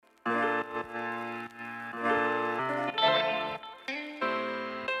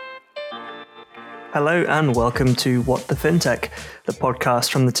Hello and welcome to What the FinTech, the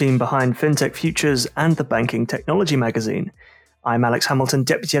podcast from the team behind FinTech Futures and the Banking Technology magazine. I'm Alex Hamilton,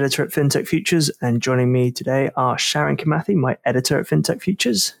 Deputy Editor at FinTech Futures, and joining me today are Sharon Kimathi, my editor at FinTech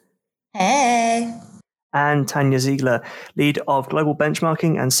Futures. Hey. And Tanya Ziegler, Lead of Global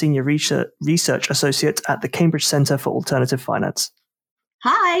Benchmarking and Senior Research Associate at the Cambridge Centre for Alternative Finance.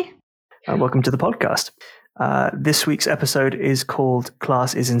 Hi. Welcome to the podcast. This week's episode is called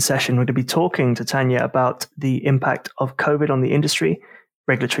Class is in Session. We're going to be talking to Tanya about the impact of COVID on the industry,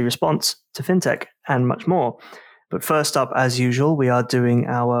 regulatory response to FinTech, and much more. But first up, as usual, we are doing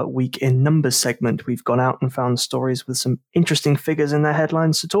our Week in Numbers segment. We've gone out and found stories with some interesting figures in their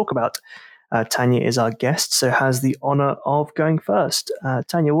headlines to talk about. Tanya is our guest, so has the honor of going first.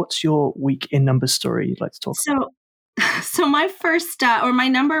 Tanya, what's your Week in Numbers story you'd like to talk about? So my first, my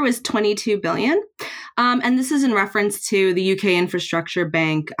number was 22 billion. And this is in reference to the UK Infrastructure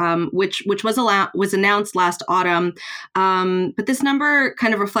Bank, which was announced last autumn. But this number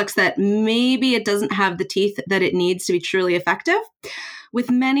kind of reflects that maybe it doesn't have the teeth that it needs to be truly effective. With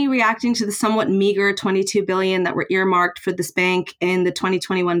many reacting to the somewhat meager 22 billion that were earmarked for this bank in the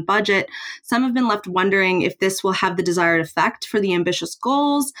 2021 budget, some have been left wondering if this will have the desired effect for the ambitious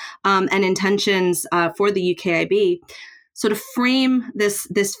goals and intentions for the UKIB. So to frame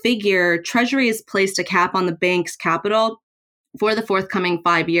this figure, Treasury has placed a cap on the bank's capital for the forthcoming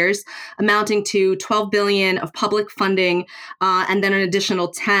 5 years, amounting to 12 billion of public funding and then an additional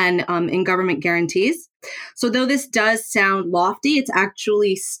 10 in government guarantees. So though this does sound lofty, it's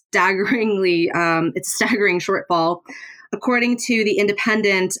actually staggering shortfall. According to The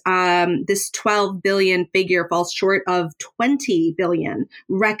Independent, this 12 billion figure falls short of 20 billion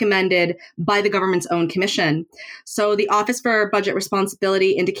recommended by the government's own commission. So the Office for Budget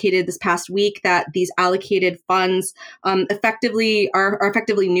Responsibility indicated this past week that these allocated funds are effectively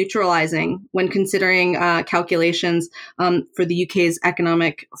neutralizing when considering calculations for the UK's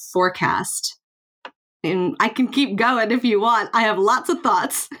economic forecast. And I can keep going if you want. I have lots of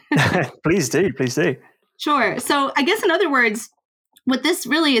thoughts. Please do. Sure. So I guess in other words, what this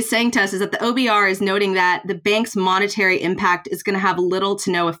really is saying to us is that the OBR is noting that the bank's monetary impact is going to have little to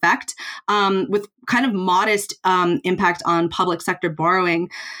no effect, with kind of modest impact on public sector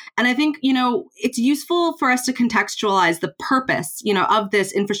borrowing. And I think, it's useful for us to contextualize the purpose, of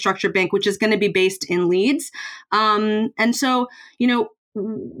this infrastructure bank, which is going to be based in Leeds. And so,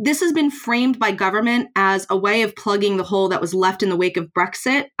 this has been framed by government as a way of plugging the hole that was left in the wake of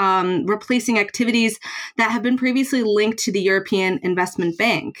Brexit, replacing activities that have been previously linked to the European Investment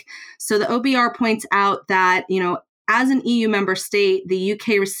Bank. So the OBR points out that, as an EU member state, the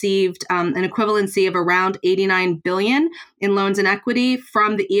UK received an equivalency of around 89 billion in loans and equity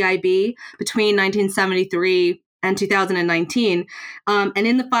from the EIB between 1973 and 2019. And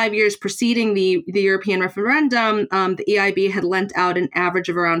in the 5 years preceding the European referendum, the EIB had lent out an average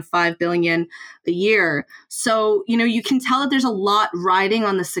of around 5 billion a year. So, you can tell that there's a lot riding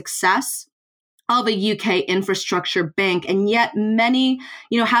on the success of a UK infrastructure bank. And yet many,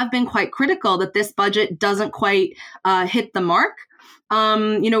 have been quite critical that this budget doesn't quite hit the mark.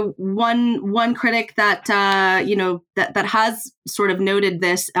 One critic that that has sort of noted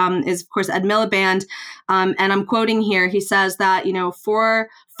this is, of course, Ed Miliband, and I'm quoting here. He says that for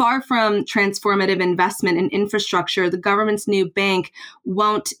far from transformative investment in infrastructure, the government's new bank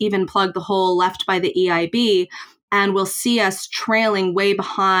won't even plug the hole left by the EIB. And we'll see us trailing way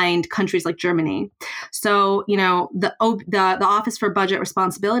behind countries like Germany. So, the Office for Budget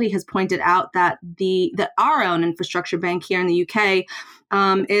Responsibility has pointed out that our own infrastructure bank here in the UK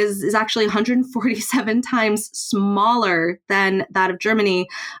is actually 147 times smaller than that of Germany,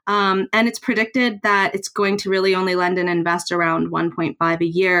 and it's predicted that it's going to really only lend and invest around 1.5 a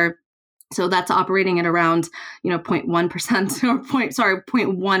year. So that's operating at around 0.1% or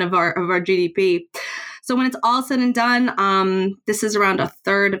 0.1 of our GDP. So when it's all said and done, this is around a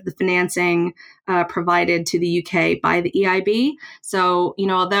third of the financing provided to the UK by the EIB. So,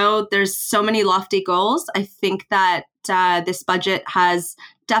 although there's so many lofty goals, I think that this budget has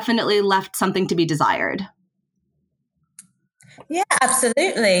definitely left something to be desired. Yeah,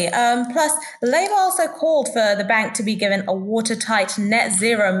 absolutely. Plus, Labour also called for the bank to be given a watertight net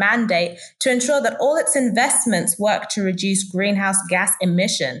zero mandate to ensure that all its investments work to reduce greenhouse gas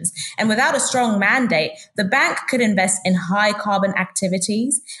emissions. And without a strong mandate, the bank could invest in high carbon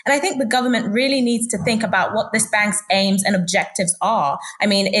activities. And I think the government really needs to think about what this bank's aims and objectives are. I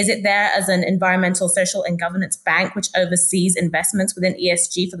mean, is it there as an environmental, social, and governance bank which oversees investments within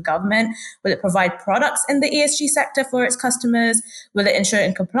ESG for the government? Will it provide products in the ESG sector for its customers? business? Will it ensure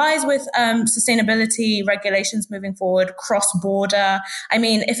it complies with sustainability regulations moving forward, cross-border? I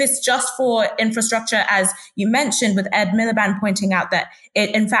mean, if it's just for infrastructure, as you mentioned, with Ed Miliband pointing out that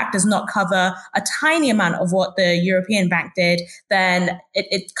it in fact does not cover a tiny amount of what the European Bank did, then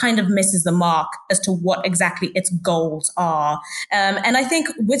it kind of misses the mark as to what exactly its goals are. And I think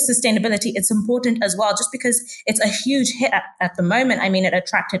with sustainability, it's important as well, just because it's a huge hit at the moment. I mean, it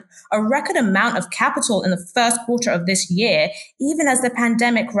attracted a record amount of capital in the first quarter of this year, even as the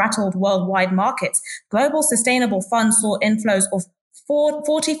pandemic rattled worldwide markets. Global sustainable funds saw inflows of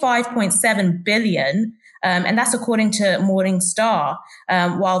 45.7 billion. And that's according to Morningstar,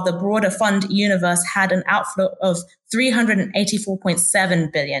 while the broader fund universe had an outflow of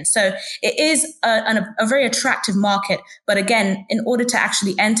 384.7 billion. So it is a very attractive market. But again, in order to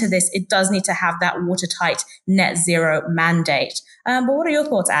actually enter this, it does need to have that watertight net zero mandate. But what are your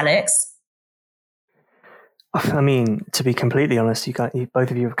thoughts, Alex? I mean, to be completely honest,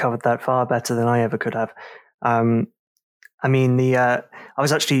 both of you have covered that far better than I ever could have. I mean, I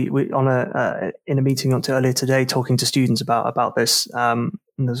was actually in a meeting earlier today talking to students about this. And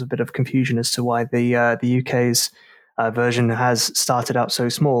there's a bit of confusion as to why the UK's version has started out so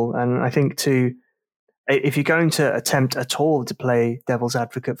small. And I think if you're going to attempt at all to play devil's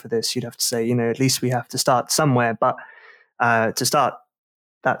advocate for this, you'd have to say, at least we have to start somewhere. But to start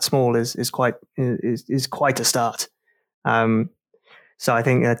that small is quite a start. So I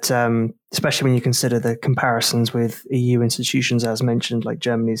think that, especially when you consider the comparisons with EU institutions, as mentioned, like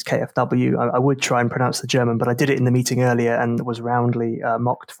Germany's KfW, I would try and pronounce the German, but I did it in the meeting earlier and was roundly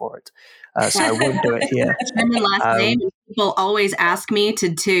mocked for it. So I won't do it here. German last name. People always ask me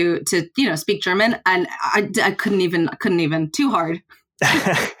to speak German, and I couldn't even. Too hard.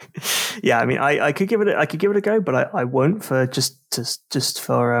 Yeah, I mean, I could give it a go, but I won't for just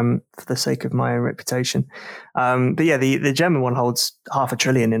for the sake of my own reputation. But yeah, the German one holds $500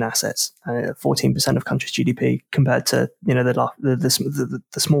 billion in assets, 14% of country's GDP, compared to the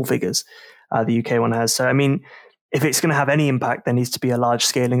small figures the UK one has. So I mean, if it's going to have any impact, there needs to be a large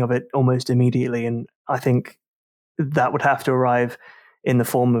scaling of it almost immediately, and I think that would have to arrive in the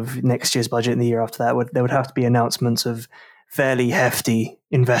form of next year's budget and the year after that. There would have to be announcements of fairly hefty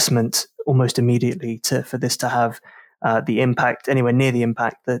investment almost immediately for this to have the impact, anywhere near the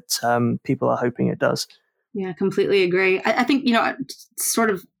impact that people are hoping it does. Yeah, completely agree. I think, sort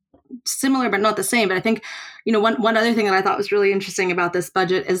of similar, but not the same. But I think, one other thing that I thought was really interesting about this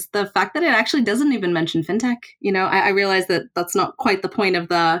budget is the fact that it actually doesn't even mention fintech. I realize that that's not quite the point of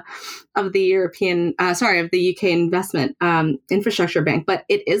the UK Investment Infrastructure Bank, but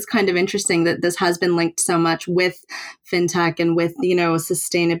it is kind of interesting that this has been linked so much with fintech and with,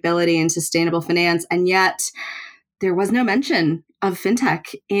 sustainability and sustainable finance. And yet there was no mention of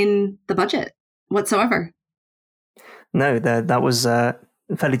fintech in the budget whatsoever. No, that was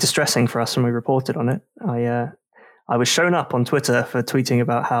fairly distressing for us when we reported on it. I was shown up on Twitter for tweeting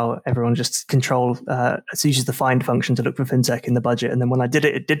about how everyone just uses the find function to look for fintech in the budget, and then when I did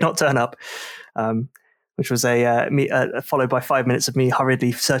it, it did not turn up, which was followed by 5 minutes of me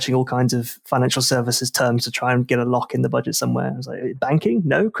hurriedly searching all kinds of financial services terms to try and get a lock in the budget somewhere. I was like, banking?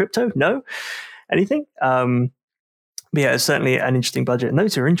 No. Crypto? No. Anything? But yeah, it's certainly an interesting budget. And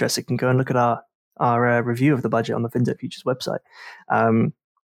those who are interested can go and look at our review of the budget on the FinTech Futures website.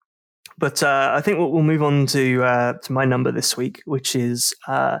 But I think we'll move on to my number this week, which is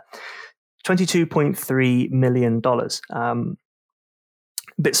 $22.3 million. A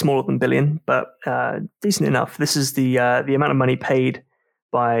bit smaller than billion, but decent enough. This is the amount of money paid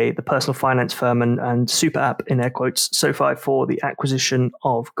by the personal finance firm and super app, in air quotes, SoFi for the acquisition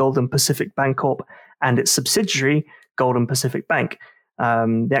of Golden Pacific Bancorp and its subsidiary, Golden Pacific Bank.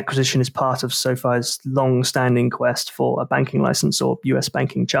 The acquisition is part of SoFi's long-standing quest for a banking license or US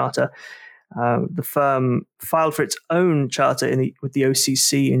banking charter. The firm filed for its own charter with the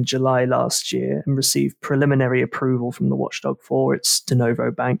OCC in July last year and received preliminary approval from the watchdog for its de novo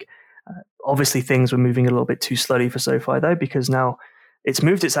bank. Obviously, things were moving a little bit too slowly for SoFi, though, because now it's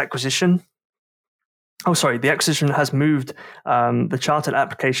moved its acquisition. The acquisition has moved the chartered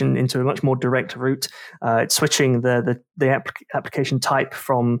application into a much more direct route. It's switching the application type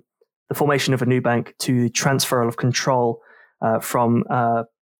from the formation of a new bank to the transfer of control from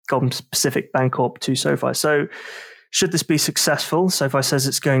Golden Pacific Bancorp to SoFi. So, should this be successful, SoFi says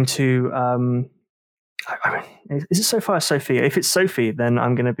it's going to. Is it SoFi or Sophia? If it's Sophie, then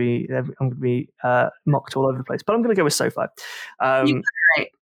I'm going to be mocked all over the place. But I'm going to go with SoFi. Right.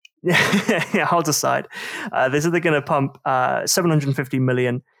 Yeah, I'll decide. They're going to pump $750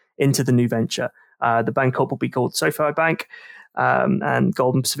 million into the new venture. The Bancorp will be called SoFi Bank, and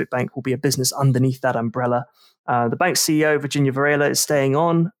Golden Pacific Bank will be a business underneath that umbrella. The bank's CEO, Virginia Varela, is staying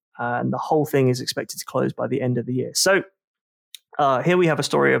on, and the whole thing is expected to close by the end of the year. So here we have a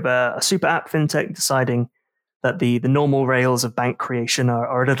story of a super app fintech deciding that the normal rails of bank creation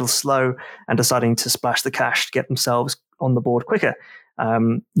are a little slow and deciding to splash the cash to get themselves on the board quicker.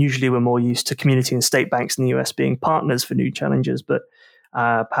 Usually we're more used to community and state banks in the US being partners for new challenges, but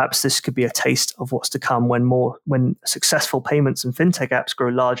perhaps this could be a taste of what's to come when successful payments and fintech apps grow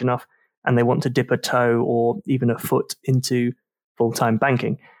large enough and they want to dip a toe or even a foot into full-time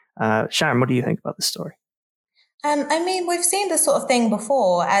banking. Sharon, what do you think about this story? We've seen this sort of thing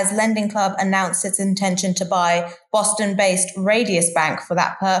before as Lending Club announced its intention to buy Boston-based Radius Bank for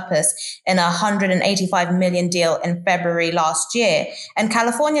that purpose in a $185 million deal in February last year. And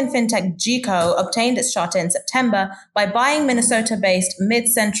Californian fintech GECO obtained its charter in September by buying Minnesota-based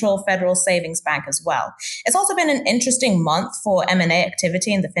Mid-Central Federal Savings Bank as well. It's also been an interesting month for M&A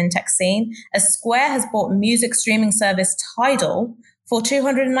activity in the fintech scene, as Square has bought music streaming service Tidal for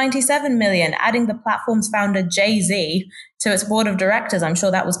 $297 million, adding the platform's founder Jay-Z to its board of directors. I'm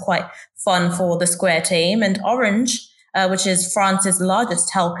sure that was quite fun for the Square team. And Orange, which is France's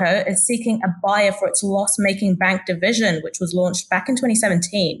largest telco, is seeking a buyer for its loss-making bank division, which was launched back in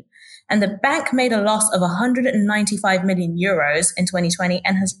 2017. And the bank made a loss of 195 million euros in 2020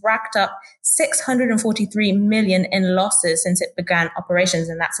 and has racked up 643 million in losses since it began operations,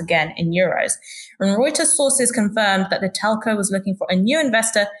 and that's again in euros. And Reuters sources confirmed that the telco was looking for a new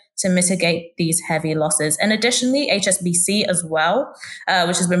investor to mitigate these heavy losses. And additionally, HSBC as well,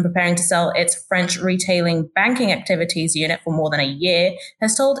 which has been preparing to sell its French retailing banking activities unit for more than a year,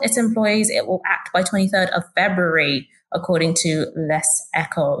 has told its employees it will act by 23rd of February, according to Les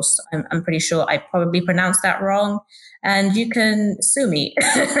Echos. I'm pretty sure I probably pronounced that wrong. And you can sue me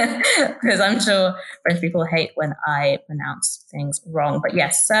because I'm sure French people hate when I pronounce things wrong. But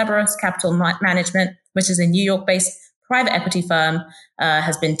yes, Cerberus Capital Management, which is a New York-based private equity firm,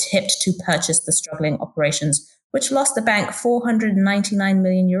 has been tipped to purchase the struggling operations, which lost the bank 499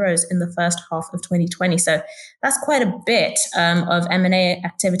 million euros in the first half of 2020. So that's quite a bit of M&A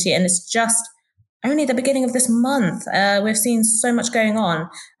activity, and it's just only the beginning of this month. We've seen so much going on.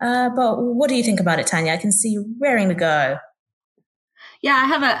 But what do you think about it, Tanya? I can see you raring to go. Yeah, I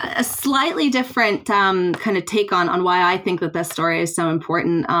have a slightly different kind of take on why I think that this story is so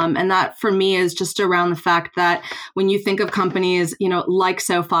important. And that for me is just around the fact that when you think of companies, like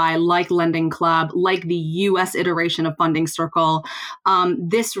SoFi, like Lending Club, like the US iteration of Funding Circle,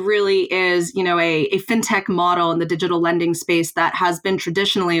 this really is, a fintech model in the digital lending space that has been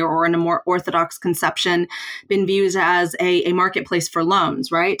traditionally, or in a more orthodox conception, been viewed as a marketplace for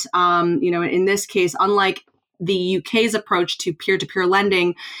loans, right? In this case, unlike the UK's approach to peer-to-peer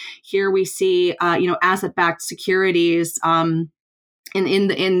lending, here we see, asset-backed securities in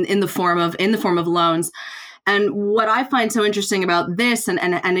the form of loans. And what I find so interesting about this and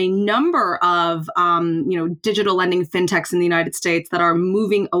a number of, digital lending fintechs in the United States that are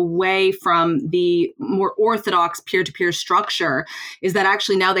moving away from the more orthodox peer-to-peer structure is that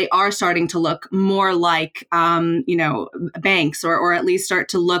actually now they are starting to look more like, banks or at least start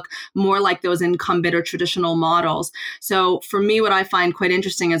to look more like those incumbent or traditional models. So for me, what I find quite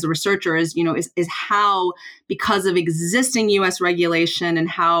interesting as a researcher is how, because of existing U.S. regulation and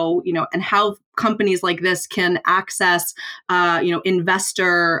how companies like this can access,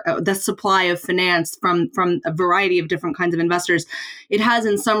 investor, the supply of finance from a variety of different kinds of investors, it has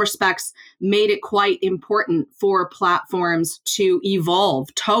in some respects made it quite important for platforms to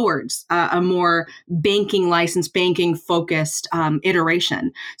evolve towards a more banking license, banking focused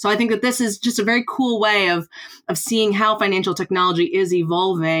iteration. So I think that this is just a very cool way of seeing how financial technology is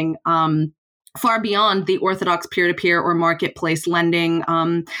evolving far beyond the orthodox peer-to-peer or marketplace lending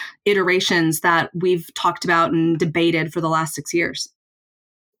iterations that we've talked about and debated for the last 6 years.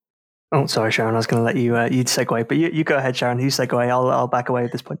 Oh, sorry, Sharon. I was going to let you you'd segue, but you go ahead, Sharon. You segue. I'll back away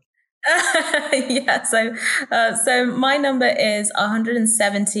at this point. Yeah. So my number is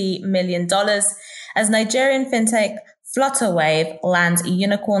 $170 million as Nigerian fintech Flutterwave lands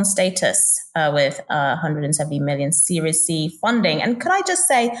unicorn status with 170 million Series C funding. And could I just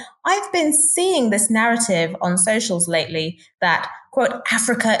say, I've been seeing this narrative on socials lately that, quote,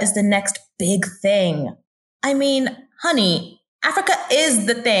 Africa is the next big thing. I mean, honey, Africa is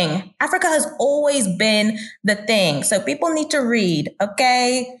the thing. Africa has always been the thing. So people need to read,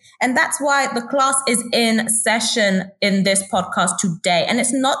 okay? And that's why the class is in session in this podcast today. And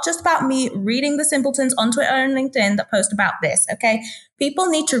it's not just about me reading the simpletons on Twitter and LinkedIn that post about this, okay? People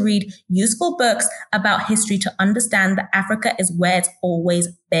need to read useful books about history to understand that Africa is where it's always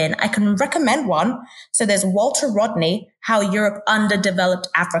been. I can recommend one. So there's Walter Rodney, How Europe Underdeveloped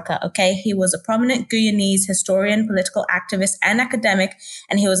Africa. Okay. He was a prominent Guyanese historian, political activist, and academic,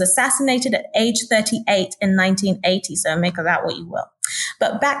 and he was assassinated at age 38 in 1980. So make of that what you will.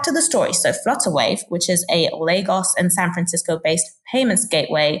 But back to the story. So Flutterwave, which is a Lagos and San Francisco based payments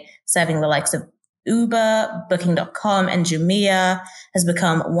gateway serving the likes of Uber, Booking.com, and Jumia, has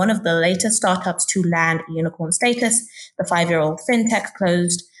become one of the latest startups to land unicorn status. The 5-year-old fintech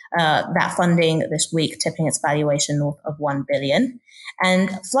closed that funding this week, tipping its valuation north of $1 billion. And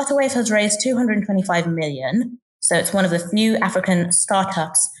Flutterwave has raised $225 million. So it's one of the few African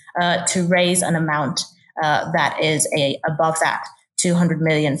startups to raise an amount that is above that $200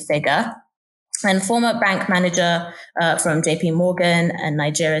 million figure. And former bank manager from JP Morgan and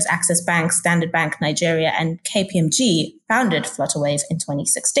Nigeria's Access Bank, Standard Bank Nigeria, and KPMG founded Flutterwave in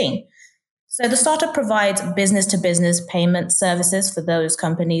 2016. So the startup provides business-to-business payment services for those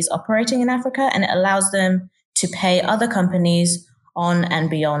companies operating in Africa, and it allows them to pay other companies on and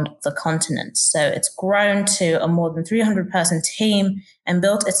beyond the continent. So it's grown to a more than 300-person team and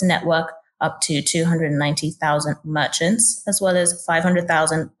built its network up to 290,000 merchants, as well as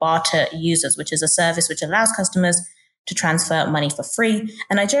 500,000 barter users, which is a service which allows customers to transfer money for free.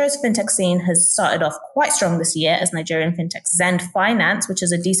 And Nigeria's fintech scene has started off quite strong this year as Nigerian fintech Zend Finance, which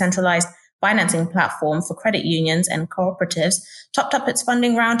is a decentralized financing platform for credit unions and cooperatives, topped up its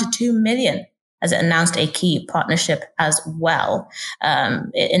funding round to $2 million as it announced a key partnership as well.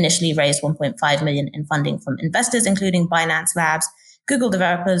 It initially raised $1.5 million in funding from investors, including Binance Labs, Google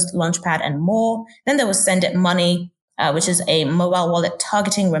developers, Launchpad, and more. Then there was Send It Money, which is a mobile wallet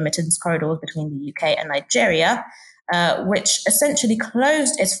targeting remittance corridors between the UK and Nigeria, which essentially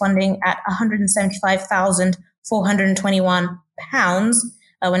closed its funding at £175,421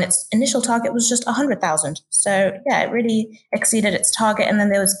 when its initial target was just 100,000. So yeah, it really exceeded its target. And then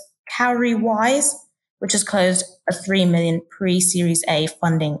there was Cowrywise, which has closed a $3 million pre-Series A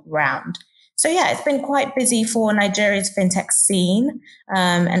funding round. So yeah, it's been quite busy for Nigeria's fintech scene.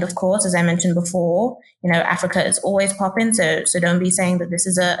 And of course, as I mentioned before, Africa is always popping. So don't be saying that this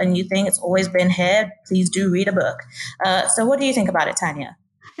is a new thing. It's always been here. Please do read a book. So what do you think about it, Tanya?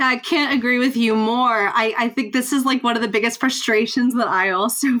 I can't agree with you more. I think this is like one of the biggest frustrations that I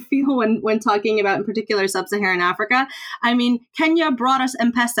also feel when talking about, in particular, sub-Saharan Africa. I mean, Kenya brought us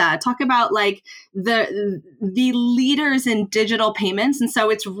M-Pesa. Talk about like the leaders in digital payments. And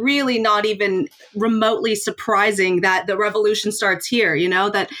so it's really not even remotely surprising that the revolution starts here,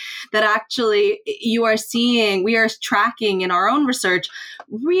 that actually we are tracking in our own research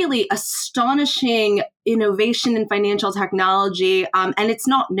really astonishing innovation in financial technology. And it's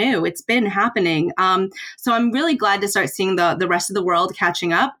not new. It's been happening. So I'm really glad to start seeing the rest of the world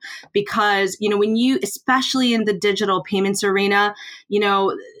catching up because, when you, especially in the digital payments arena,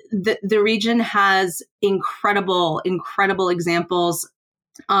 the region has incredible examples.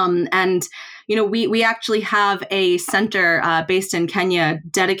 And we actually have a center based in Kenya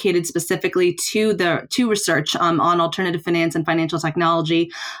dedicated specifically to research on alternative finance and financial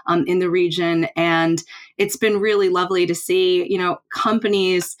technology in the region. And it's been really lovely to see,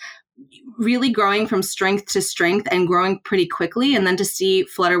 companies really growing from strength to strength and growing pretty quickly. And then to see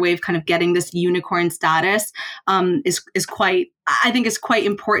Flutterwave kind of getting this unicorn status is quite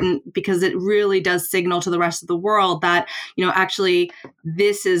important because it really does signal to the rest of the world that, actually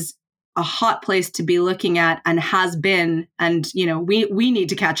this is a hot place to be looking at and has been. And, we need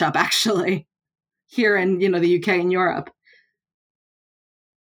to catch up actually here in, the UK and Europe.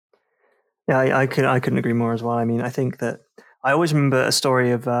 Yeah, I couldn't agree more as well. I mean, I think that I always remember a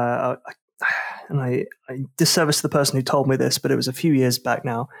story of, and I disservice to the person who told me this, but it was a few years back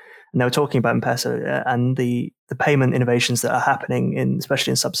now, and they were talking about M-Pesa and the payment innovations that are happening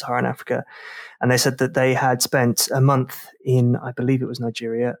especially in sub-Saharan Africa. And they said that they had spent a month in, I believe it was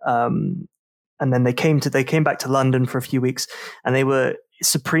Nigeria, and then they came back to London for a few weeks, and they were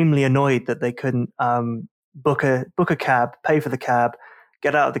supremely annoyed that they couldn't book a cab, pay for the cab,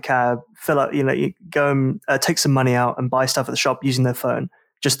 get out of the cab, fill up, you go and take some money out and buy stuff at the shop using their phone,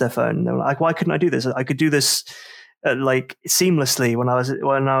 just their phone. And they were like, why couldn't I do this? I could do this like seamlessly when I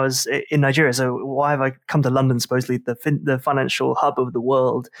was in Nigeria. So why have I come to London, supposedly the financial hub of the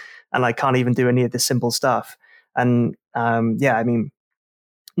world, and I can't even do any of this simple stuff? And I mean,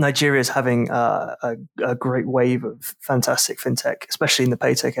 Nigeria is having a great wave of fantastic fintech, especially in the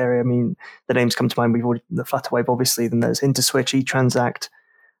paytech area. I mean, the names come to mind. We've already the Flutterwave, obviously. Then there's Interswitch, eTransact,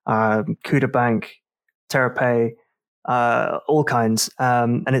 Kuda Bank, TerraPay, all kinds.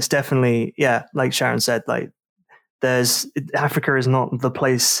 And it's definitely, like Sharon said, like Africa is not the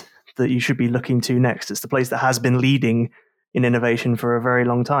place that you should be looking to next. It's the place that has been leading in innovation for a very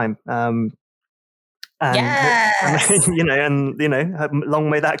long time. And, yes. Long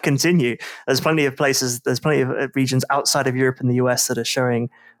may that continue. There's plenty of regions outside of Europe and the US that are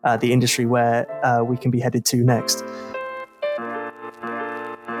showing the industry where we can be headed to next.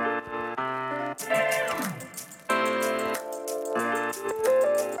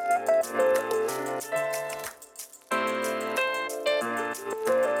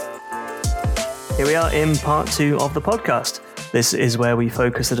 Here we are in part 2 of the podcast. This is where we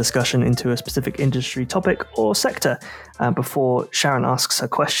focus the discussion into a specific industry topic or sector. Before Sharon asks her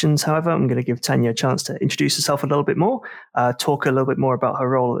questions, however, I'm going to give Tanya a chance to introduce herself a little bit more, talk a little bit more about her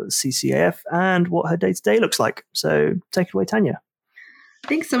role at the CCAF and what her day-to-day looks like. So take it away, Tanya.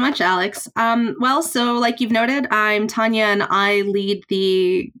 Thanks so much, Alex. So like you've noted, I'm Tanya, and I lead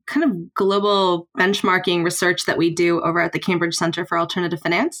the kind of global benchmarking research that we do over at the Cambridge Center for Alternative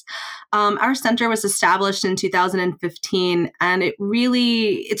Finance. Our center was established in 2015, and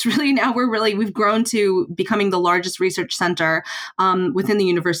we've grown to becoming the largest research center within the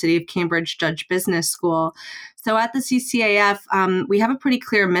University of Cambridge Judge Business School. So at the CCAF, we have a pretty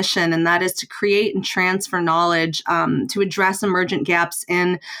clear mission, and that is to create and transfer knowledge to address emergent gaps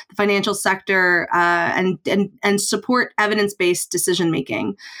in the financial sector and support evidence-based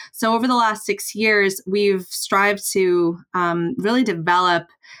decision-making. So over the last 6 years, we've strived to really develop,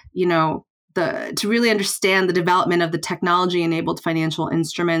 to really understand the development of the technology-enabled financial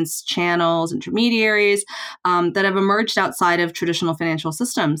instruments, channels, intermediaries that have emerged outside of traditional financial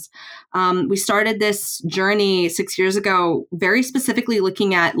systems. We started this journey 6 years ago, very specifically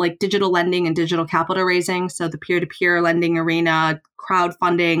looking at like digital lending and digital capital raising, so the peer-to-peer lending arena,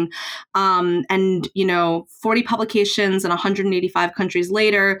 crowdfunding, and 40 publications in 185 countries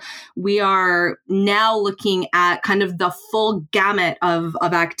later, we are now looking at kind of the full gamut of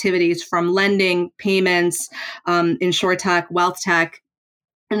activities from lending, payments, insurtech, wealth tech.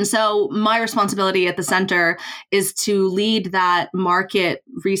 And so my responsibility at the center is to lead that market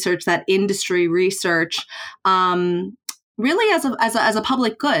research, that industry research, really as a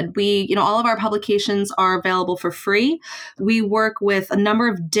public good. We, all of our publications are available for free. We work with a number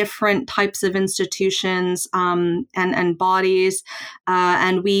of different types of institutions and bodies,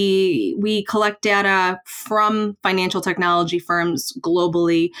 and we collect data from financial technology firms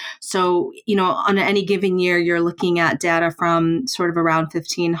globally. So, on any given year, you're looking at data from sort of around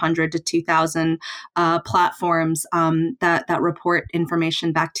 1,500 to 2,000 platforms that report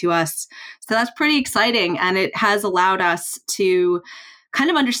information back to us. So that's pretty exciting, and it has allowed us to kind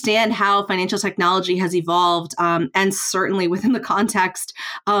of understand how financial technology has evolved, and certainly within the context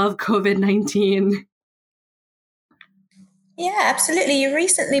of COVID-19. Yeah, absolutely. You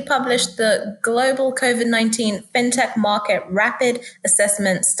recently published the Global COVID-19 FinTech Market Rapid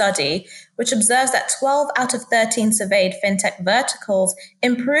Assessment Study, which observes that 12 out of 13 surveyed FinTech verticals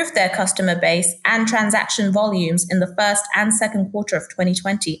improved their customer base and transaction volumes in the first and second quarter of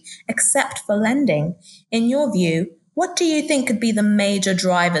 2020, except for lending. In your view, what do you think could be the major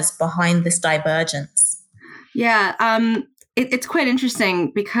drivers behind this divergence? Yeah, it's quite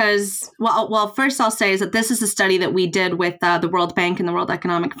interesting because, first I'll say is that this is a study that we did with the World Bank and the World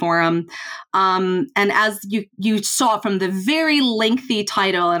Economic Forum. And as you saw from the very lengthy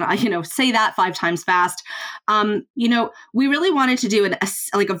title, and I say that 5 times fast, we really wanted to do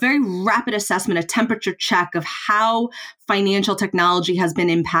a very rapid assessment, a temperature check of how financial technology has been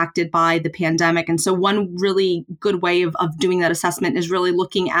impacted by the pandemic. And so one really good way of doing that assessment is really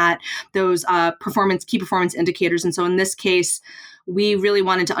looking at those key performance indicators. And so in this case, we really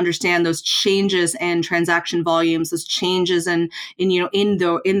wanted to understand those changes in transaction volumes, those changes in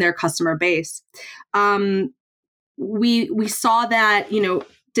their customer base. We saw that,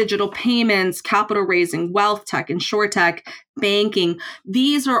 digital payments, capital raising, wealth tech, insurtech, banking,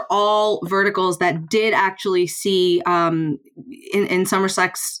 these are all verticals that did actually see, in some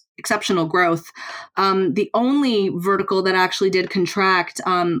respects, exceptional growth. The only vertical that actually did contract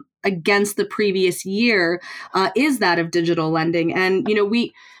against the previous year is that of digital lending. And,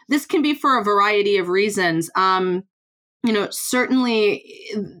 this can be for a variety of reasons. Certainly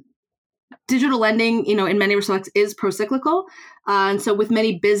digital lending, in many respects is pro-cyclical. And so with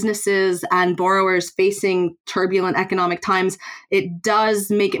many businesses and borrowers facing turbulent economic times, it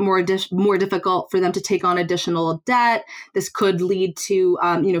does make it more difficult for them to take on additional debt. This could lead to,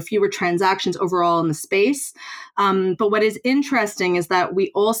 fewer transactions overall in the space. But what is interesting is that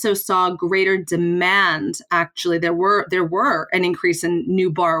we also saw greater demand. Actually, there were an increase in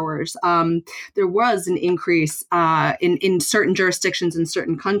new borrowers. There was an increase in certain jurisdictions in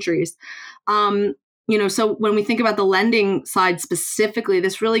certain countries. So when we think about the lending side specifically,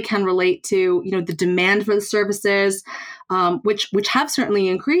 this really can relate to, the demand for the services, which have certainly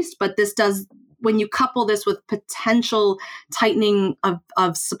increased, but this does, when you couple this with potential tightening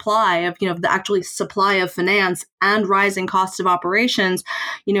of supply of, the actually supply of finance and rising costs of operations,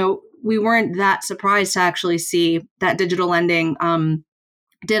 we weren't that surprised to actually see that digital lending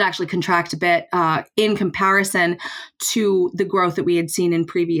did actually contract a bit in comparison to the growth that we had seen in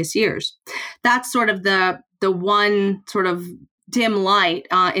previous years. That's sort of the one sort of dim light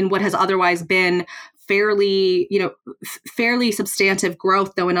in what has otherwise been fairly substantive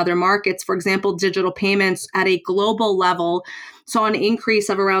growth, though, in other markets. For example, digital payments at a global level saw an increase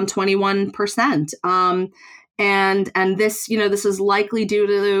of around 21%. And this, this is likely due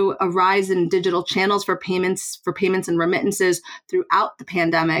to a rise in digital channels for payments and remittances throughout the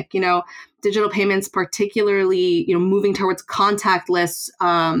pandemic. Digital payments, particularly, moving towards contactless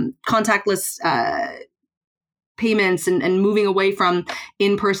payments and moving away from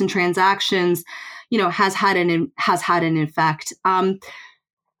in-person transactions, has had an effect.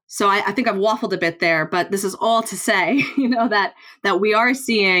 So I think I've waffled a bit there, but this is all to say, that we are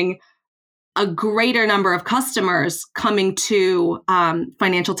seeing a greater number of customers coming to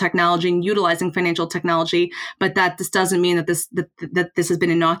financial technology and utilizing financial technology, but that this doesn't mean that this has been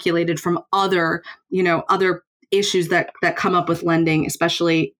inoculated from other issues that come up with lending,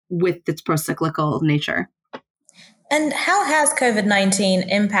 especially with its procyclical nature. And how has COVID-19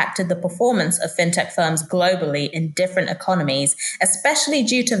 impacted the performance of fintech firms globally in different economies, especially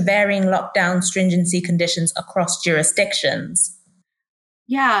due to varying lockdown stringency conditions across jurisdictions?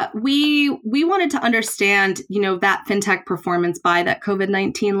 Yeah, we wanted to understand, that fintech performance by that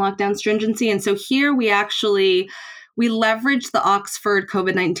COVID-19 lockdown stringency. And so here we leveraged the Oxford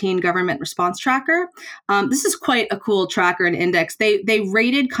COVID-19 Government Response Tracker. This is quite a cool tracker and index. They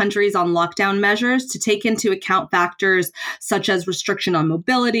rated countries on lockdown measures to take into account factors such as restriction on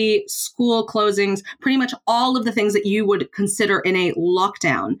mobility, school closings, pretty much all of the things that you would consider in a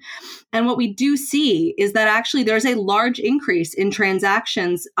lockdown. And what we do see is that actually there's a large increase in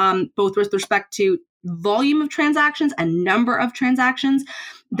transactions, both with respect to volume of transactions and number of transactions,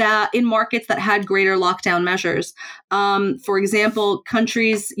 that in markets that had greater lockdown measures. For example,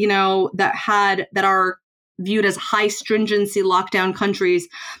 countries, that are viewed as high stringency lockdown countries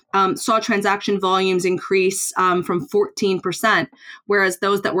saw transaction volumes increase from 14%, whereas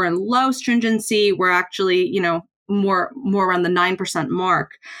those that were in low stringency were actually, more around the 9%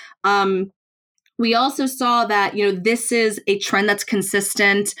 mark. We also saw that, this is a trend that's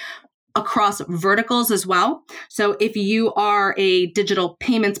consistent across verticals as well. So if you are a digital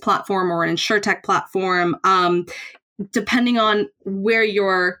payments platform or an insurtech platform, depending on where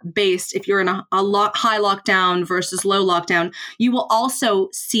you're based, if you're in a high lockdown versus low lockdown, you will also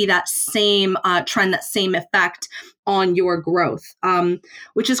see that same trend, that same effect on your growth,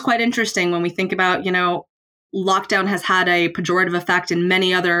 which is quite interesting when we think about, lockdown has had a pejorative effect in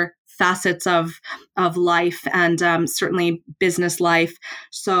many other facets of life and certainly business life.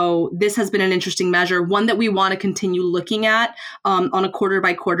 So this has been an interesting measure, one that we want to continue looking at on a quarter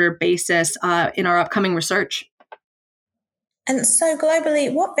by quarter basis in our upcoming research. And so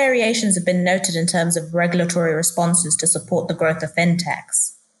globally, what variations have been noted in terms of regulatory responses to support the growth of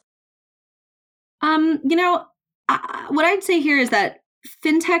fintechs? What I'd say here is that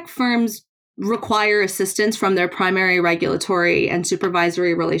fintech firms require assistance from their primary regulatory and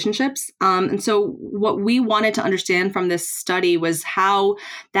supervisory relationships. And so what we wanted to understand from this study was how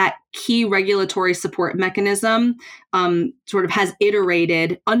that key regulatory support mechanism sort of has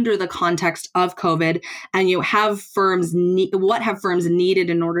iterated under the context of COVID, and what have firms needed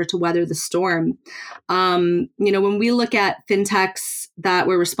in order to weather the storm. When we look at fintechs that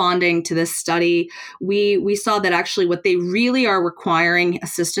were responding to this study, we saw that actually what they really are requiring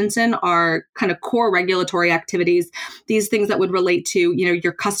assistance in are kind of core regulatory activities, these things that would relate to,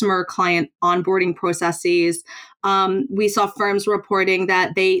 your customer or client onboarding processes. We saw firms reporting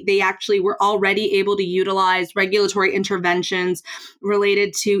that they actually were already able to utilize regulatory interventions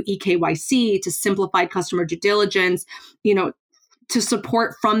related to eKYC, to simplified customer due diligence, to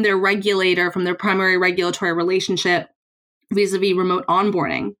support from their regulator, from their primary regulatory relationship vis-a-vis remote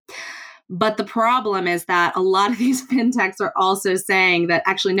onboarding. But the problem is that a lot of these fintechs are also saying that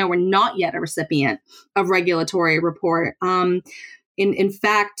actually, no, we're not yet a recipient of regulatory report. In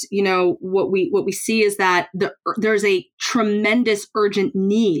fact, what we see is that there's a tremendous urgent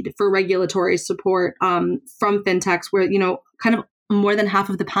need for regulatory support from fintechs, where kind of more than half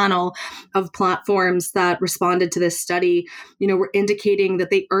of the panel of platforms that responded to this study, were indicating that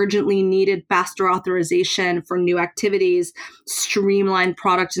they urgently needed faster authorization for new activities, streamlined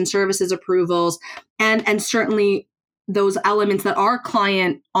product and services approvals, and certainly those elements that are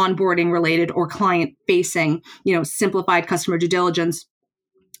client onboarding related or client facing, simplified customer due diligence.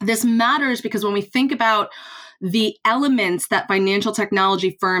 This matters because when we think about the elements that financial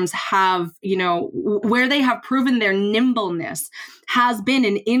technology firms have, where they have proven their nimbleness has been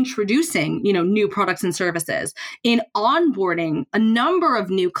in introducing, new products and services, in onboarding a number of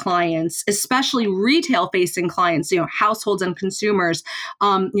new clients, especially retail facing clients, households and consumers,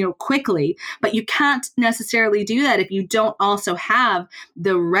 quickly. But you can't necessarily do that if you don't also have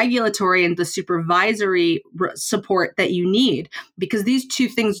the regulatory and the supervisory support that you need, because these two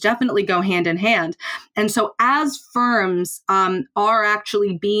things definitely go hand in hand. And so as firms are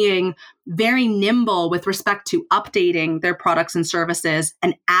actually being very nimble with respect to updating their products and services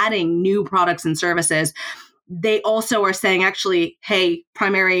and adding new products and services, they also are saying, actually, hey,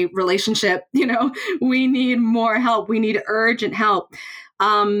 primary relationship, we need more help. We need urgent help.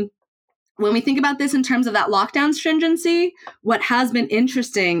 When we think about this in terms of that lockdown stringency, what has been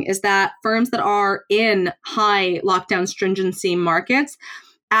interesting is that firms that are in high lockdown stringency markets,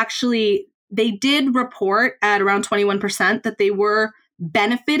 actually, they did report at around 21% that they were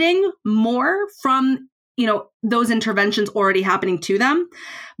benefiting more from, those interventions already happening to them.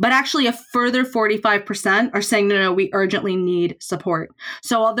 But actually a further 45% are saying, no, we urgently need support.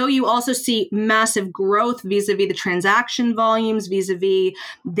 So although you also see massive growth vis-a-vis the transaction volumes, vis-a-vis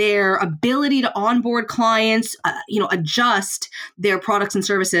their ability to onboard clients, adjust their products and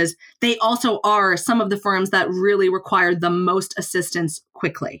services, they also are some of the firms that really require the most assistance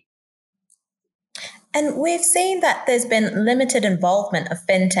quickly. And we've seen that there's been limited involvement of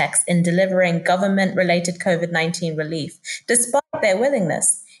fintechs in delivering government-related COVID-19 relief, despite their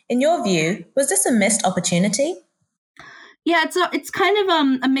willingness. In your view, was this a missed opportunity? Yeah, it's kind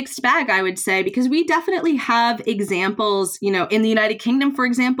of a mixed bag, I would say, because we definitely have examples, in the United Kingdom, for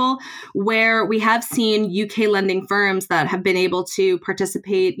example, where we have seen UK lending firms that have been able to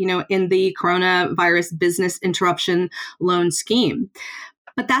participate, in the coronavirus business interruption loan scheme.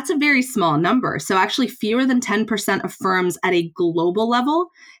 But that's a very small number. So actually fewer than 10% of firms at a global level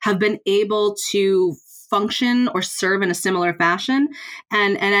have been able to function or serve in a similar fashion.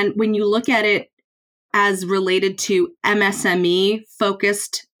 And when you look at it as related to MSME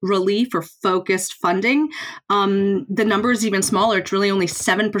focused relief or focused funding, the number is even smaller. It's really only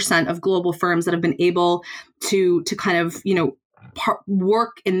 7% of global firms that have been able to kind of,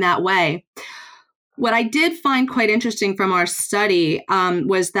 work in that way. What I did find quite interesting from our study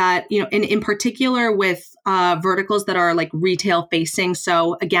was that, in particular with verticals that are like retail facing,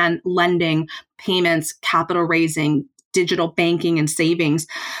 so again, lending, payments, capital raising, digital banking, and savings,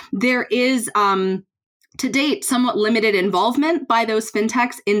 there is to date somewhat limited involvement by those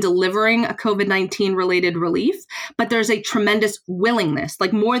fintechs in delivering a COVID-19 related relief, but there's a tremendous willingness.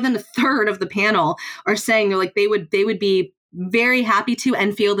 Like more than a third of the panel are saying they would be very happy to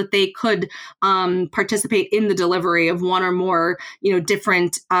and feel that they could participate in the delivery of one or more,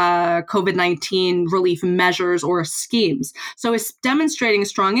 different COVID-19 relief measures or schemes. So it's demonstrating a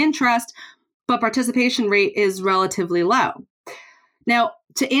strong interest, but participation rate is relatively low. Now,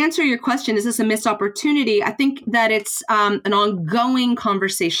 to answer your question, is this a missed opportunity? I think that it's an ongoing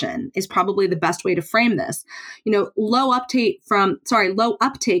conversation is probably the best way to frame this. Low uptake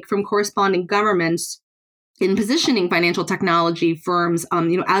from corresponding governments in positioning financial technology firms,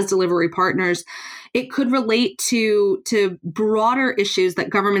 as delivery partners, it could relate to broader issues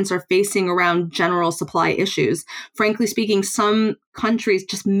that governments are facing around general supply issues. Frankly speaking, some countries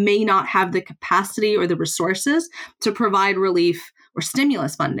just may not have the capacity or the resources to provide relief or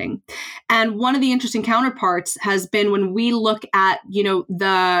stimulus funding. And one of the interesting counterparts has been when we look at,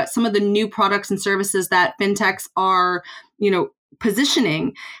 some of the new products and services that fintechs are,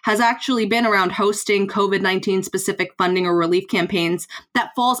 positioning has actually been around hosting COVID-19 specific funding or relief campaigns that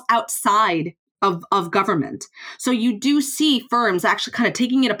falls outside of government. So you do see firms actually kind of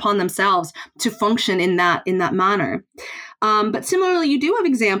taking it upon themselves to function in that manner. But similarly, you do have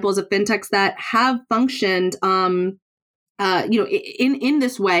examples of fintechs that have functioned in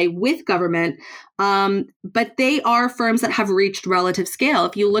this way with government, but they are firms that have reached relative scale.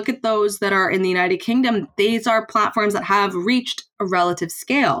 If you look at those that are in the United Kingdom, these are platforms that have reached a relative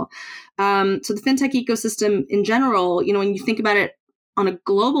scale. So the fintech ecosystem in general, when you think about it on a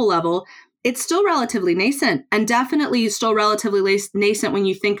global level, it's still relatively nascent, and definitely still relatively nascent when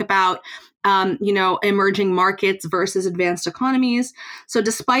you think about emerging markets versus advanced economies. So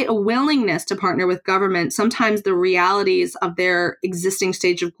despite a willingness to partner with government, sometimes the realities of their existing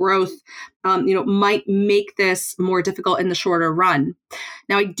stage of growth, might make this more difficult in the shorter run.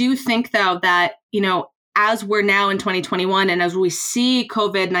 Now, I do think, though, that, as we're now in 2021 and as we see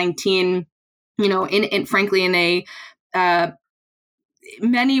COVID-19, frankly, in a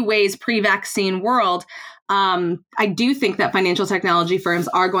many ways pre-vaccine world, I do think that financial technology firms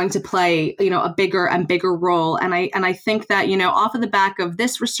are going to play, a bigger and bigger role. And I think that, off of the back of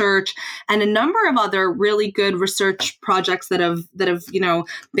this research and a number of other really good research projects that have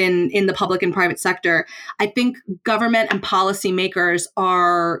been in the public and private sector, I think government and policymakers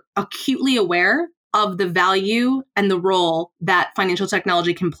are acutely aware of the value and the role that financial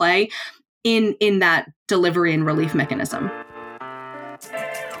technology can play in that delivery and relief mechanism.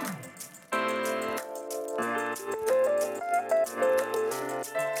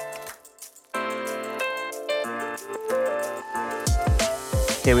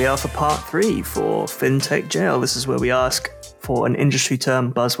 Here we are for part 3 for FinTech Jail. This is where we ask for an industry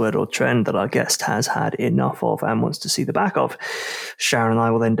term, buzzword, or trend that our guest has had enough of and wants to see the back of. Sharon and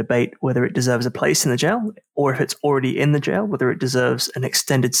I will then debate whether it deserves a place in the jail, or if it's already in the jail, whether it deserves an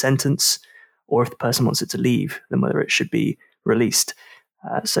extended sentence, or if the person wants it to leave, then whether it should be released.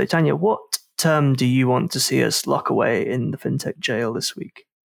 So Tanya, what term do you want to see us lock away in the FinTech Jail this week?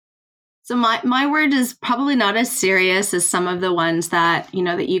 So my word is probably not as serious as some of the ones that,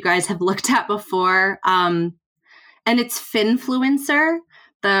 that you guys have looked at before. And it's finfluencer,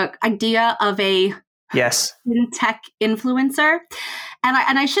 the idea of a FinTech influencer.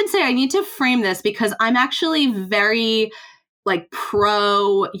 And I should say, I need to frame this because I'm actually very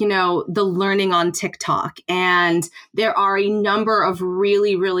pro, the learning on TikTok. And there are a number of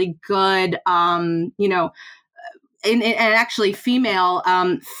really, really good, and actually female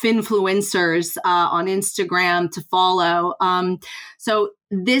finfluencers on Instagram to follow. So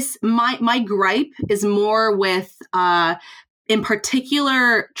this, my gripe is more with, in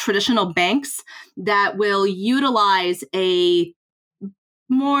particular, traditional banks that will utilize a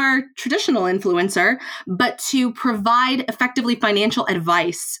more traditional influencer, but to provide effectively financial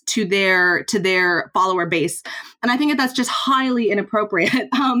advice to their follower base. And I think that's just highly inappropriate.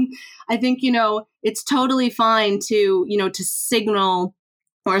 I think, it's totally fine to signal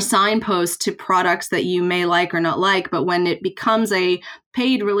or signpost to products that you may like or not like. But when it becomes a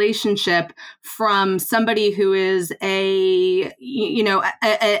paid relationship from somebody who is an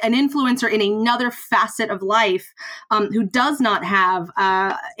influencer in another facet of life, who does not have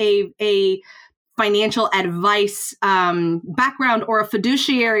a financial advice background or a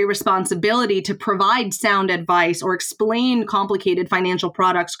fiduciary responsibility to provide sound advice or explain complicated financial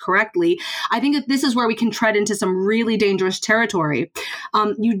products correctly, I think that this is where we can tread into some really dangerous territory.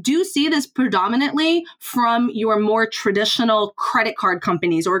 You do see this predominantly from your more traditional credit card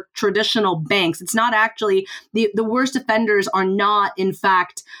companies or traditional banks. It's not actually, the worst offenders are not, in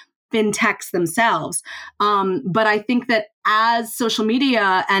fact, fintechs themselves. But I think that as social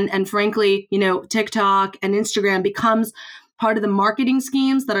media and frankly, TikTok and Instagram becomes part of the marketing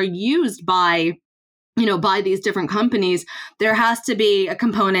schemes that are used by these different companies, there has to be a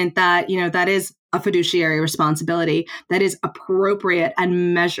component that, that is a fiduciary responsibility that is appropriate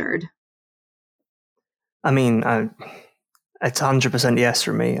and measured. I mean, it's 100% yes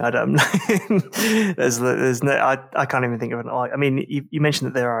from me. I don't. there's no. I can't even think of it. I mean, you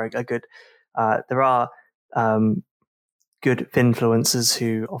mentioned that there are good finfluencers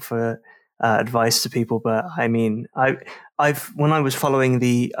who offer advice to people, but I mean, I've when I was following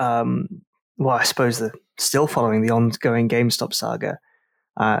still following the ongoing GameStop saga,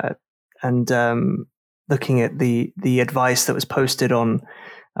 and looking at the advice that was posted on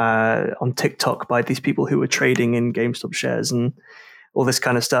TikTok by these people who were trading in GameStop shares and all this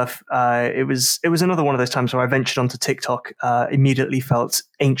kind of stuff. It was another one of those times where I ventured onto TikTok, immediately felt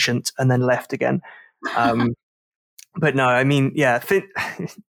ancient, and then left again. But no, I mean, yeah,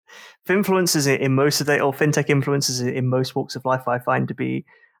 finfluencers in most of or fintech influencers in most walks of life I find to be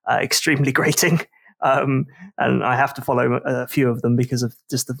extremely grating. And I have to follow a few of them because of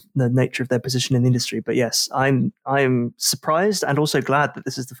just the nature of their position in the industry. But yes, I'm surprised and also glad that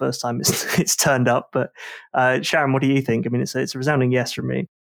this is the first time it's turned up. But Sharon, what do you think? I mean, it's a resounding yes from me.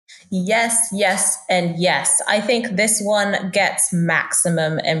 Yes, and yes. I think this one gets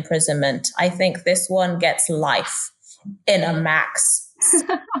maximum imprisonment. I think this one gets life in a max.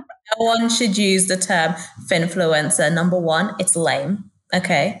 No one should use the term finfluencer. Number one, it's lame.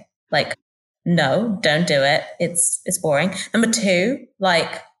 Okay, no, don't do it. It's boring. Number two,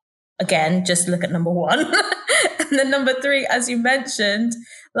 again, just look at number one. And then number three, as you mentioned,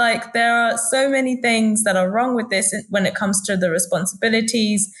 like there are so many things that are wrong with this when it comes to the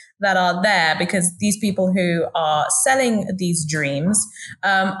responsibilities that are there, because these people who are selling these dreams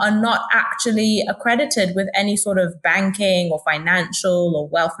are not actually accredited with any sort of banking or financial or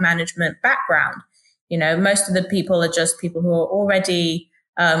wealth management background. You know, most of the people are just people who are already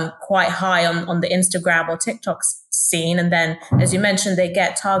quite high on the Instagram or TikTok scene. And then, as you mentioned, they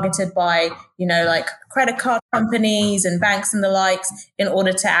get targeted by, you know, like credit card companies and banks and the likes in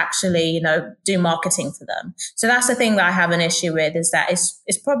order to actually, you know, do marketing for them. So that's the thing that I have an issue with, is that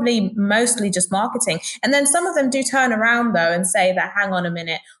it's probably mostly just marketing. And then some of them do turn around though and say that, hang on a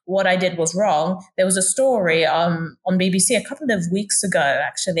minute, what I did was wrong. There was a story on BBC a couple of weeks ago,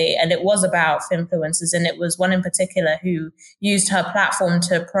 actually, and it was about influencers. And it was one in particular who used her platform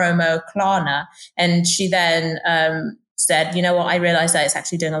to promo Klarna. And she then said, you know what, I realized that it's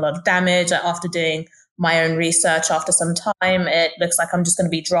actually doing a lot of damage. After doing my own research, after some time, it looks like I'm just going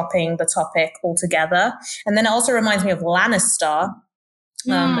to be dropping the topic altogether. And then it also reminds me of Lannister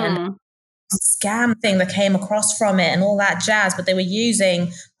and scam thing that came across from it and all that jazz, but they were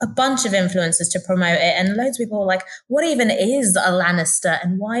using a bunch of influencers to promote it, and loads of people were like, what even is a Lannister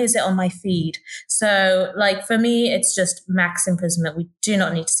and why is it on my feed? So like for me, it's just max imprisonment. We do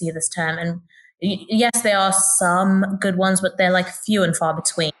not need to see this term. And yes, there are some good ones, but they're like few and far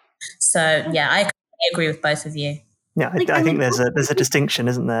between. So yeah, I agree with both of you. Yeah, I think there's a distinction,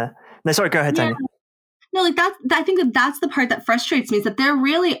 isn't there? No, sorry, go ahead, Tanya. No, like I think that's the part that frustrates me, is that there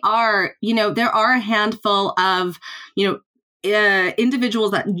really are, you know, there are a handful of, you know,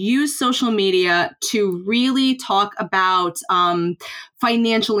 individuals that use social media to really talk about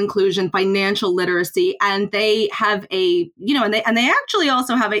financial inclusion, financial literacy, and they have a, you know, and they actually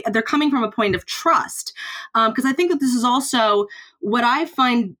also have they're coming from a point of trust, because I think that this is also what I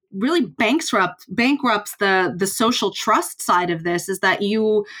find really bankrupts the social trust side of this, is that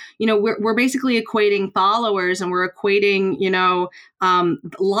you know, we're basically equating followers and we're equating, you know,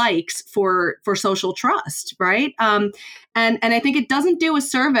 likes for social trust, right? And I think it doesn't do a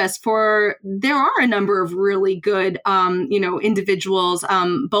service for, there are a number of really good, you know, individuals.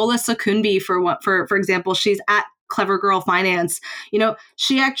 Bola Sokunbi, for example, she's at Clever Girl Finance. You know,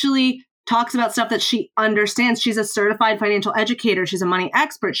 she actually talks about stuff that she understands. She's a certified financial educator. She's a money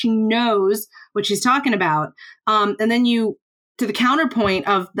expert. She knows what she's talking about. And then to the counterpoint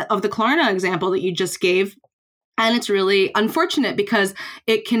of the Klarna example that you just gave, and it's really unfortunate because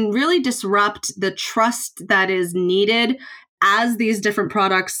it can really disrupt the trust that is needed as these different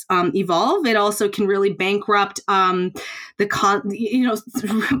products evolve. It also can really bankrupt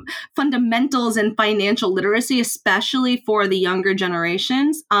fundamentals in financial literacy, especially for the younger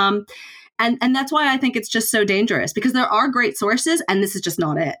generations. And that's why I think it's just so dangerous, because there are great sources and this is just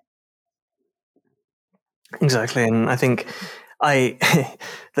not it. Exactly. And I think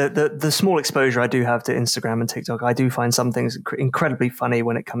the small exposure I do have to Instagram and TikTok, I do find some things incredibly funny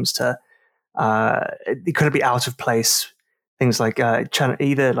when it comes to incredibly out of place things like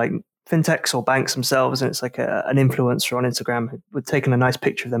either like fintechs or banks themselves, and it's like an influencer on Instagram who would taken a nice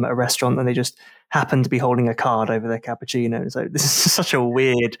picture of them at a restaurant and they just happen to be holding a card over their cappuccino. So this is such a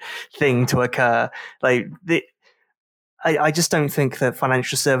weird thing to occur. Like I just don't think that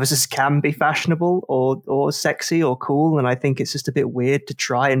financial services can be fashionable or sexy or cool. And I think it's just a bit weird to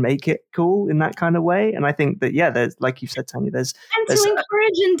try and make it cool in that kind of way. And I think that, yeah, there's, like you said, Tanya, there's to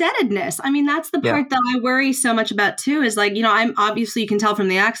encourage indebtedness. I mean, that's the part that I worry so much about too, is like, you know, I'm obviously, you can tell from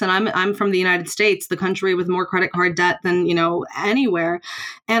the accent, I'm from the United States, the country with more credit card debt than, you know, anywhere.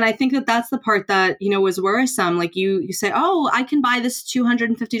 And I think that that's the part that, you know, is worrisome. Like you say, oh, I can buy this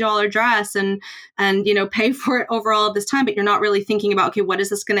 $250 dress and, you know, pay for it over all of this time, but you're not really thinking about, okay, what is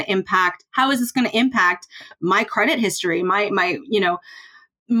this going to impact? How is this going to impact my credit history, my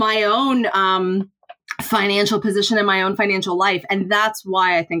own financial position in my own financial life? And that's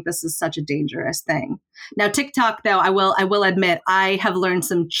why I think this is such a dangerous thing. Now, TikTok, though, I will admit, I have learned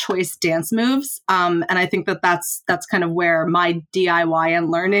some choice dance moves. And I think that's kind of where my DIY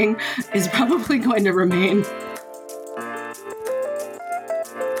and learning is probably going to remain.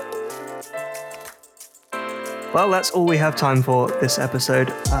 Well, that's all we have time for this episode.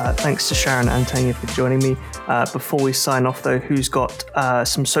 Thanks to Sharon and Tanya for joining me. Before we sign off, though, who's got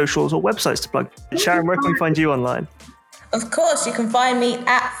some socials or websites to plug? Sharon, where can we find you online? Of course, you can find me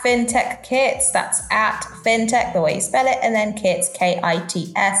at FinTech Kits. That's at FinTech, the way you spell it, and then Kits,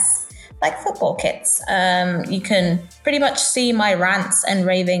 Kits. like football kits. You can pretty much see my rants and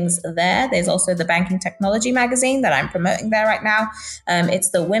ravings there. There's also the Banking Technology magazine that I'm promoting there right now.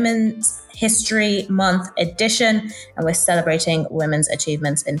 It's the Women's History Month edition, and we're celebrating women's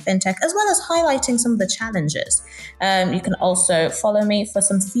achievements in fintech, as well as highlighting some of the challenges. You can also follow me for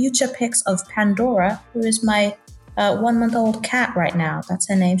some future pics of Pandora, who is my 1-month-old cat right now. That's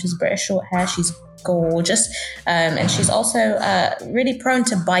her name. She's British short hair. She's gorgeous. And she's also really prone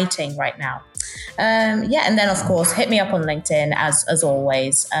to biting right now. And then, of course, hit me up on LinkedIn as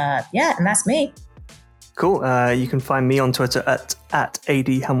always. And that's me. Cool. You can find me on Twitter at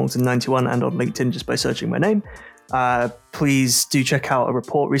ADHamilton91 and on LinkedIn just by searching my name. Please do check out a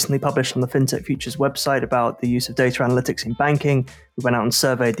report recently published on the FinTech Futures website about the use of data analytics in banking. We went out and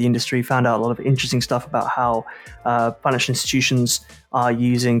surveyed the industry, found out a lot of interesting stuff about how financial institutions are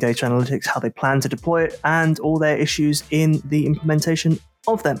using data analytics, how they plan to deploy it, and all their issues in the implementation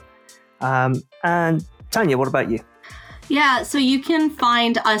of them. And Tanya, what about you? Yeah, so you can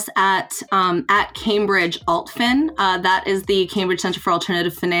find us at Cambridge AltFin. That is the Cambridge Center for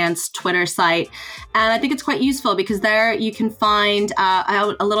Alternative Finance Twitter site. And I think it's quite useful because there you can find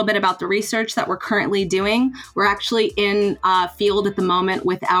out a little bit about the research that we're currently doing. We're actually in field at the moment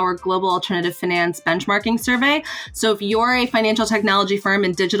with our Global Alternative Finance Benchmarking Survey. So if you're a financial technology firm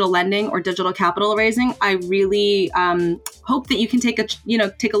in digital lending or digital capital raising, I really hope that you can take a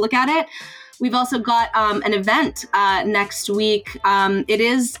look at it. We've also got an event next week. It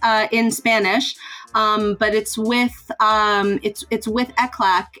is in Spanish, but it's with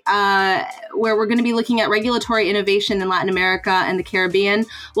ECLAC, where we're going to be looking at regulatory innovation in Latin America and the Caribbean.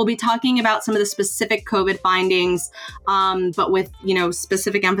 We'll be talking about some of the specific COVID findings, but with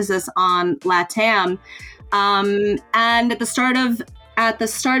specific emphasis on LATAM. And at the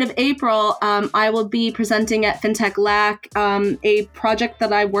start of April, I will be presenting at FinTech LAC a project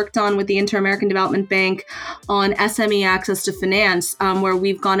that I worked on with the Inter-American Development Bank on SME access to finance, where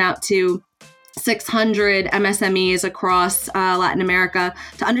we've gone out to 600 MSMEs across Latin America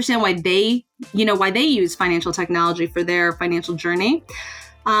to understand why they use financial technology for their financial journey.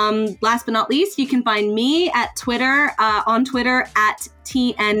 Last but not least, you can find me on Twitter at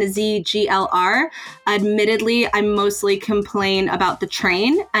TNZGLR. Admittedly, I mostly complain about the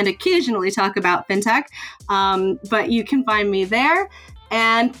train and occasionally talk about fintech, but you can find me there.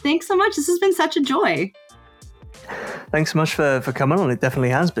 And thanks so much. This has been such a joy. Thanks so much for coming on. It definitely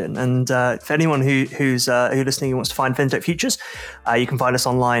has been. And for anyone who's listening who wants to find FinTech Futures, you can find us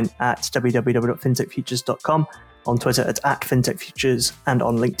online at www.fintechfutures.com, on Twitter at FinTech Futures, and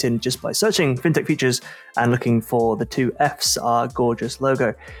on LinkedIn just by searching FinTech Futures and looking for the 2 Fs, our gorgeous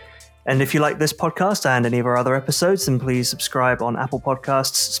logo. And if you like this podcast and any of our other episodes, then please subscribe on Apple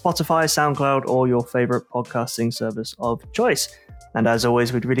Podcasts, Spotify, SoundCloud, or your favorite podcasting service of choice. And as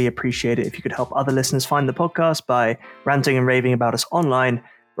always, we'd really appreciate it if you could help other listeners find the podcast by ranting and raving about us online,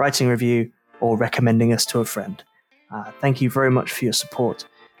 writing a review, or recommending us to a friend. Thank you very much for your support.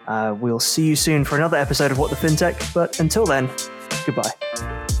 We'll see you soon for another episode of What the FinTech, but until then,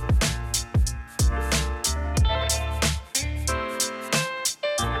 goodbye.